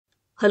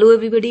Hello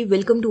everybody,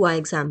 welcome to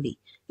iExamB.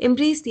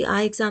 Embrace the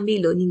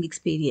iExamB learning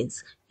experience.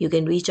 You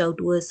can reach out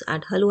to us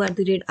at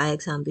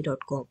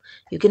hello@iexamb.com.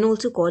 You can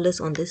also call us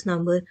on this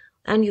number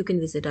and you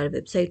can visit our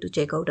website to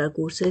check out our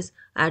courses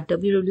at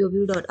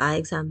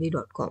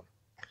www.iexamb.com.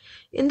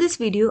 In this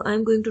video, I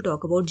am going to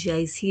talk about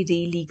GIC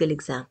re-legal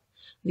exam.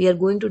 We are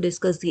going to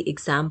discuss the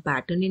exam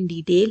pattern in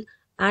detail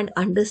and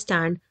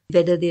understand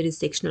whether there is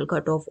sectional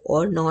cutoff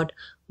or not,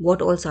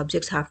 what all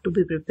subjects have to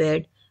be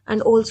prepared,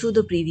 and also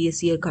the previous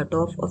year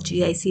cutoff of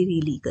GIC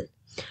re-legal.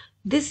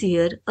 This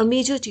year, a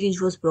major change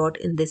was brought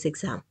in this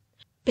exam.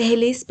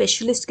 पहले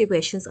specialist के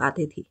questions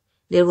आते थे.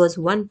 There was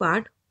one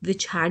part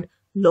which had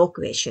law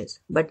questions,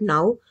 but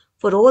now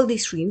for all the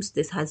streams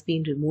this has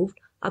been removed.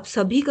 अब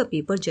सभी का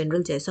paper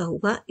general जैसा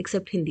होगा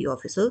except Hindi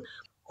officer.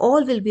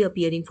 All will be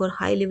appearing for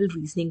high level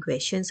reasoning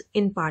questions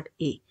in part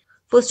A.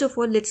 First of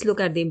all, let's look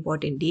at the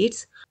important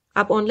dates.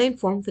 आप online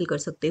form fill कर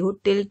सकते हो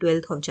till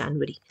 12th of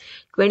January.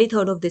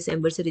 23rd of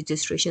December से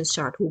registration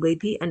start हो गई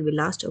थी and will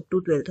last up to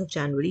 12th of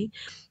January.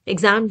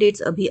 Exam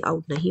dates अभी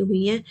out नहीं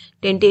हुई हैं.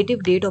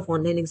 Tentative date of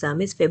online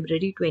exam is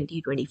February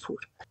 2024.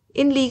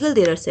 In legal,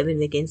 there are 7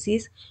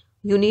 vacancies.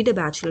 You need a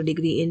bachelor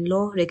degree in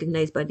law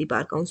recognized by the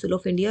Bar Council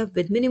of India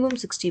with minimum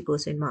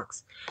 60%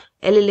 marks.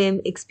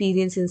 LLM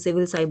experience in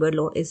civil cyber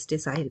law is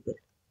desirable.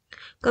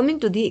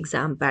 Coming to the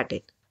exam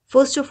pattern.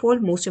 First of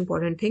all, most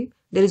important thing,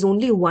 there is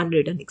only one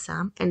written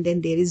exam and then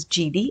there is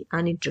GD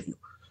and interview.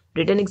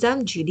 Written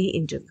exam, GD,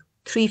 interview.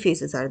 3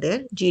 phases are there.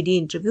 GD,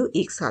 interview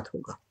एक साथ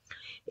होगा.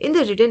 In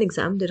the written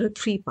exam, there are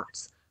 3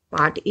 parts.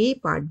 Part A,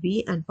 Part B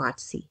and Part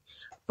C.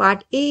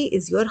 Part A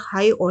is your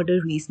high order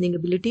reasoning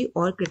ability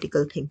or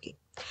critical thinking.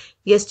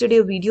 Yesterday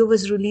a video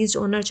was released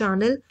on our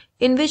channel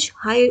in which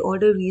high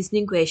order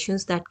reasoning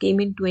questions that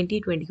came in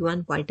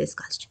 2021 were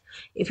discussed.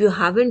 If you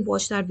haven't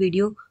watched that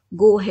video,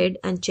 go ahead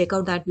and check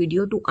out that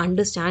video to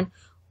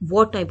understand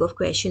what type of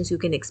questions you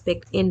can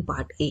expect in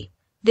part A.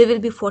 There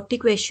will be 40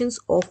 questions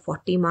of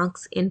 40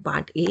 marks in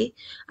part A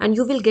and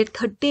you will get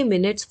 30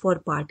 minutes for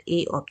part A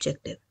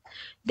objective.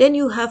 Then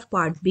you have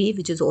part B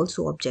which is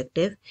also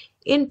objective.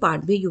 In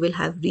part B you will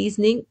have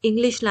reasoning,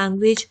 English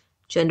language,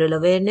 general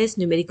awareness,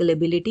 numerical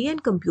ability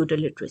and computer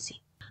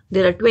literacy.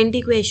 There are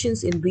 20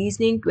 questions in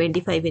reasoning,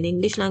 25 in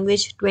English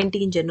language,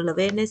 20 in general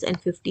awareness and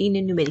 15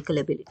 in numerical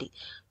ability.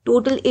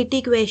 Total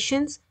 80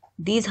 questions.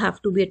 These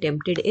have to be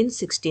attempted in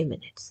 60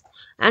 minutes.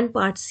 And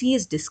part C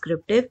is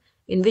descriptive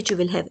in which you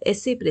will have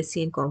essay,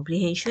 précis and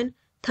comprehension.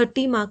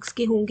 30 marks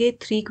के होंगे,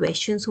 3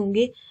 questions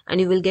होंगे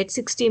and you will get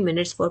 60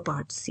 minutes for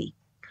part C.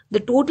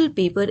 The total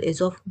paper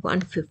is of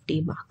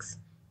 150 marks.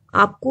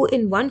 आपको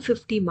in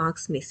 150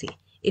 marks में से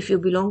if you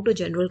belong to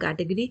general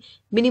category,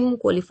 minimum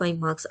qualifying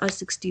marks are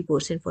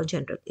 60% for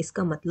general.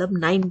 इसका मतलब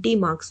 90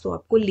 marks तो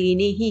आपको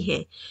लेने ही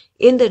हैं.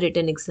 In the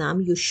written exam,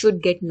 you should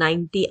get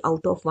 90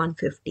 out of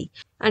 150.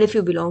 And if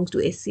you belong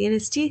to SC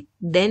and ST,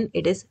 then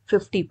it is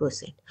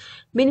 50%.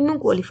 Minimum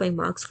qualifying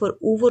marks for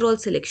overall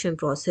selection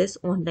process,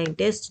 online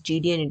test,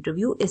 GD and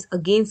interview is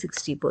again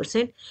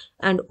 60%.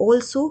 And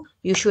also,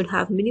 you should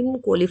have minimum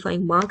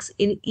qualifying marks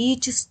in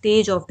each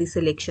stage of the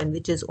selection,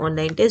 which is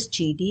online test,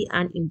 GD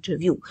and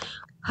interview.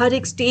 हर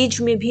एक stage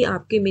में भी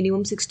आपके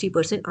minimum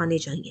 60% आने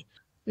चाहिए.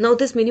 Now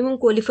this minimum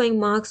qualifying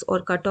marks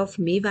और cut of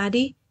May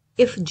vary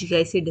if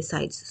GIC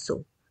decides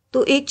सो.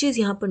 तो एक चीज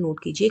यहाँ पर नोट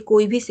कीजिए,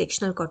 कोई भी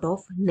सेक्शनल कट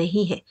ऑफ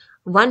नहीं है.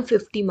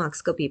 150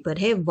 मार्क्स का पेपर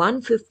है.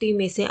 150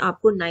 में से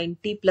आपको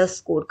 90 प्लस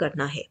स्कोर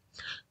करना है.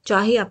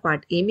 चाहे आप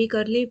पार्ट ए में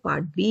कर लें,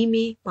 पार्ट बी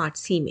में, पार्ट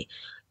सी में.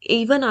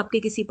 इवन आपके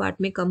किसी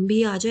पार्ट में कम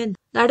भी आ जाए,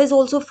 that is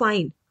also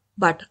fine.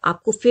 But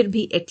आपको फिर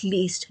भी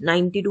एटलीस्ट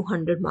 90 to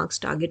 100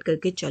 मार्क्स टारगेट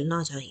करके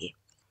चलना चाहिए.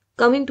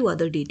 Coming to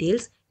other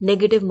details,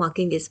 negative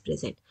marking is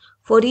present.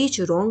 For each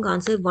wrong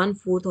answer,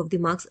 1/4 of the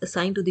marks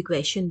assigned to the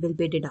question will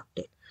be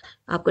deducted.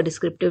 आपका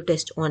descriptive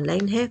test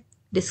online है.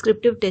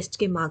 Descriptive test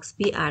के marks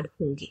भी add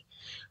होंगे.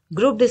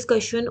 Group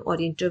discussion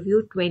और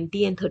interview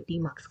 20 and 30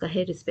 marks का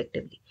है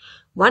respectively.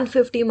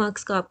 150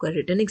 marks का आपका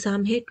written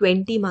exam है,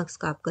 20 marks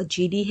का आपका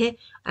GD है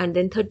and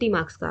then 30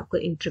 marks का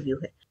आपका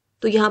interview है.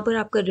 तो यहाँ पर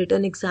आपका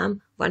रिटर्न एग्जाम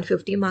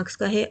 150 मार्क्स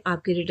का है.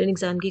 आपके रिटर्न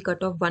एग्जाम की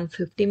कट ऑफ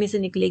 150 में से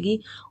निकलेगी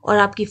और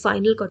आपकी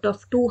फाइनल कट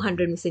ऑफ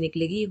 200 में से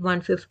निकलेगी.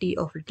 150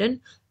 of return,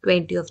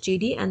 20 of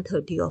GD and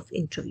 30 of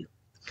interview.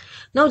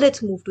 Now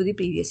let's move to the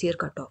previous year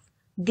cut off.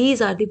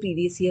 These are the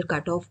previous year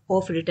cut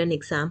off return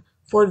exam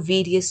for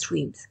various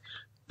streams.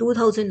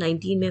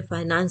 2019 में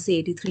finance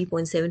से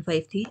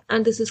 83.75 थी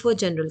and this is for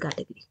general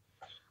category.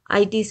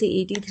 IT से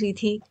 83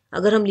 थी.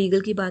 अगर हम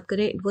legal की बात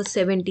करें इट वॉज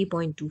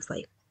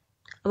 70.25.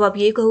 अब आप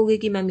ये कहोगे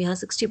कि मैम यहाँ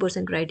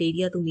 60%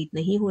 क्राइटेरिया तो मीट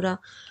नहीं हो रहा.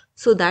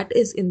 So that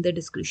is in the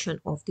description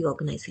of the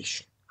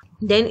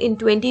organisation. Then in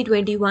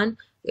 2021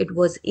 it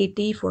was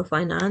 80 for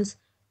finance,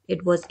 it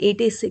was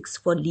 86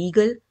 for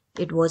legal,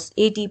 it was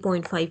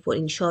 80.5 for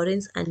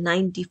insurance and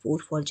 94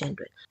 for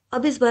general.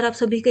 अब इस बार आप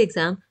सभी का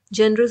एग्जाम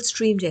जनरल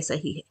स्ट्रीम जैसा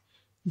ही है.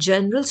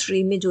 जनरल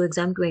स्ट्रीम में जो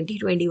exam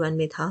 2021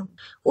 में था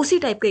उसी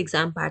टाइप का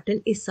एग्जाम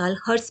पैटर्न इस साल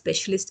हर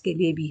स्पेशलिस्ट के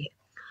लिए भी है.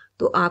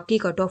 तो आपकी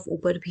कट ऑफ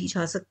ऊपर भी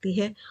जा सकती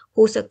है।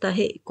 हो सकता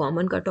है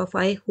कॉमन कट ऑफ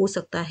आए, हो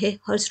सकता है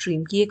हर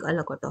स्ट्रीम की एक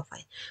अलग कट ऑफ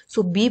आए।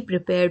 सो be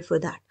prepared for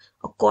that,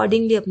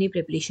 accordingly अपनी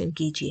प्रिपरेशन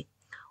कीजिए।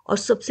 और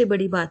सबसे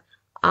बड़ी बात,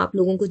 आप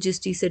लोगों को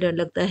जिस चीज़ से डर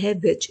लगता है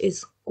विच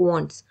इज़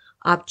क्वांट्स,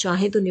 आप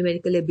चाहें तो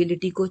न्यूमेरिकल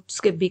एबिलिटी को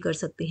स्किप भी कर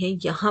सकते हैं।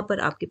 यहाँ पर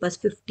आपके पास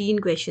 15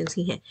 क्वेश्चंस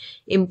ही हैं।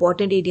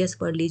 इंपॉर्टेंट एरियाज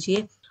पढ़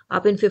लीजिए।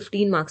 आप इन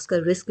 15 मार्क्स का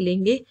रिस्क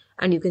लेंगे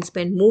and you can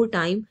spend more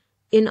time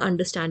in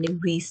understanding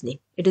reasoning.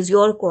 It is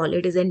your call.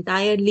 It is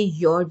entirely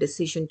your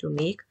decision to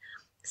make.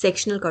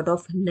 Sectional cut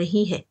off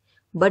नहीं है,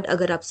 बट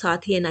अगर आप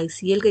साथ ही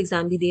NICL का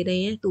एग्जाम भी दे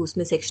रहे हैं तो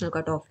उसमें सेक्शनल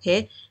कट ऑफ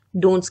है.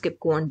 Don't skip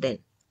quant then.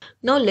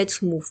 Now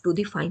let's move to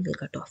the final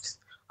cut offs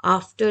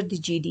after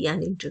the GD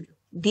and interview.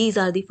 These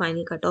are the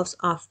final cutoffs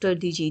after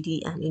the GD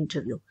and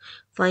interview.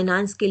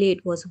 Finance के लिए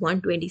it was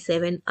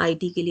 127,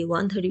 IT के लिए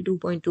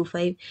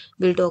 132.25.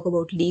 We'll talk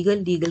about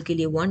legal के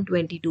लिए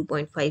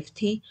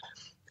 122.53.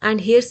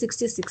 And here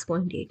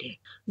 66.88.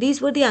 These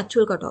were the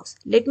actual cutoffs.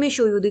 Let me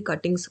show you the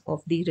cuttings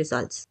of the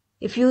results.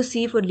 If you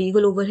see for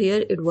legal over here,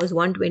 it was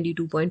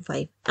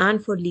 122.5,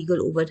 and for legal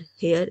over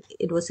here,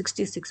 it was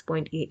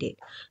 66.88.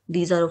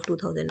 These are of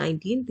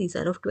 2019, these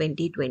are of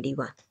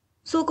 2021.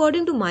 So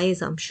according to my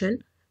assumption,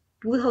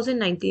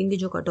 2019 की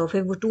जो cut off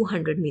है वो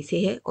 200 में से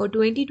है और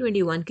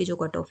 2021 की जो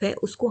कट ऑफ है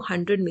उसको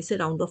 100 में से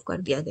राउंड ऑफ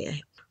कर दिया गया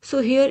है.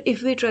 So here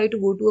if we try to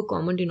go to a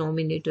common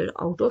denominator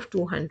out of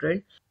 200,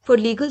 for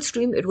legal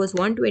stream it was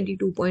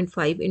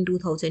 122.5 in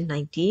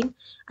 2019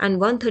 and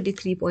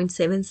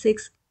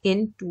 133.76 in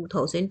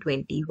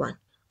 2021.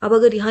 अब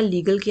अगर यहाँ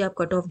legal की आप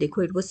कट ऑफ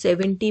देखो, it was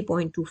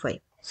 70.25.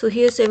 So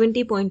here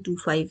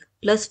 70.25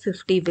 plus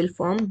 50 will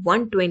form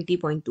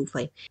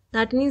 120.25.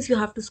 That means you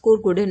have to score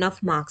good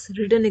enough marks.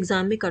 Written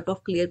exam में cut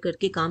off clear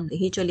करके काम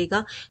नहीं चलेगा.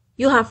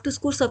 You have to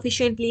score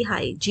sufficiently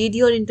high. GD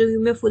और interview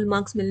में full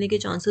marks मिलने के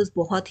chances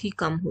बहुत ही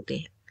कम होते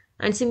हैं.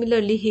 And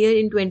similarly here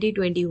in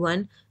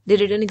 2021, the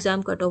written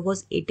exam cutoff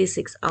was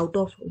 86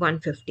 out of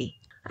 150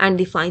 and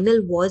the final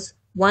was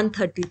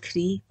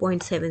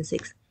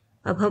 133.76.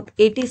 अब हम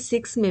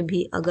 86 में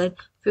भी अगर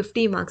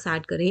 50 marks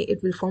add करें,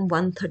 it will form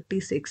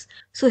 136.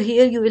 So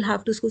here you will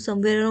have to score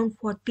somewhere around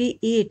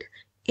 48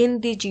 in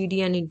the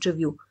GD and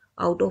interview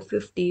out of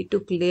 50 to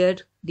clear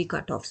the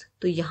cutoffs.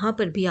 तो यहाँ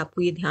पर भी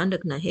आपको ये ध्यान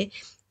रखना है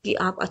कि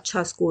आप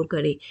अच्छा स्कोर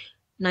करें.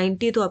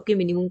 90 तो आपके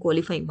मिनिमम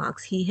क्वालिफाइंग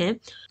मार्क्स ही हैं.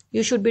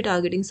 You should be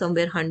targeting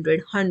somewhere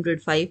 100,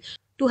 105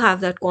 to have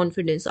that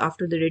confidence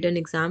after the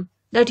written exam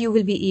that you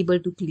will be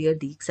able to clear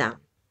the exam.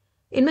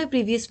 In my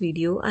previous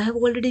video, I have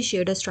already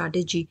shared a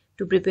strategy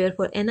to prepare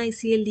for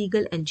NICL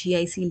legal and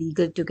GIC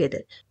legal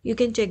together. You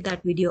can check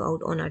that video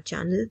out on our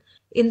channel.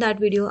 In that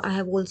video, I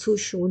have also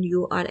shown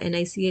you our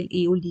NICL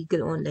AO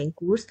legal online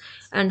course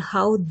and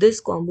how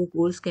this combo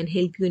course can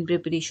help you in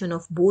preparation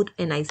of both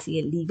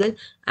NICL legal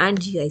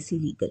and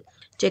GIC legal.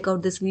 Check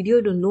out this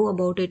video to know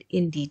about it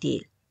in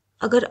detail.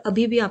 अगर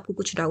अभी भी आपको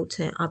कुछ doubts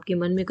हैं, आपके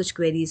मन में कुछ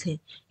क्वेरीज हैं,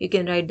 you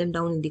can write them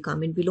down in the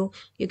comment below.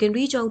 You can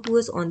reach out to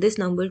us on this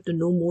number to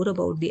know more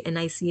about the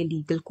NICL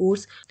legal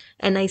course,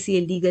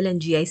 NICL legal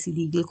and GIC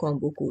legal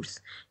combo course.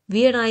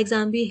 We at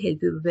iExamB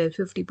help you prepare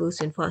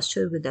 50%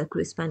 faster with our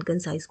crisp and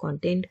concise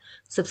content.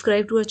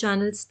 Subscribe to our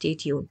channel. Stay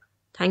tuned.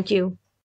 Thank you.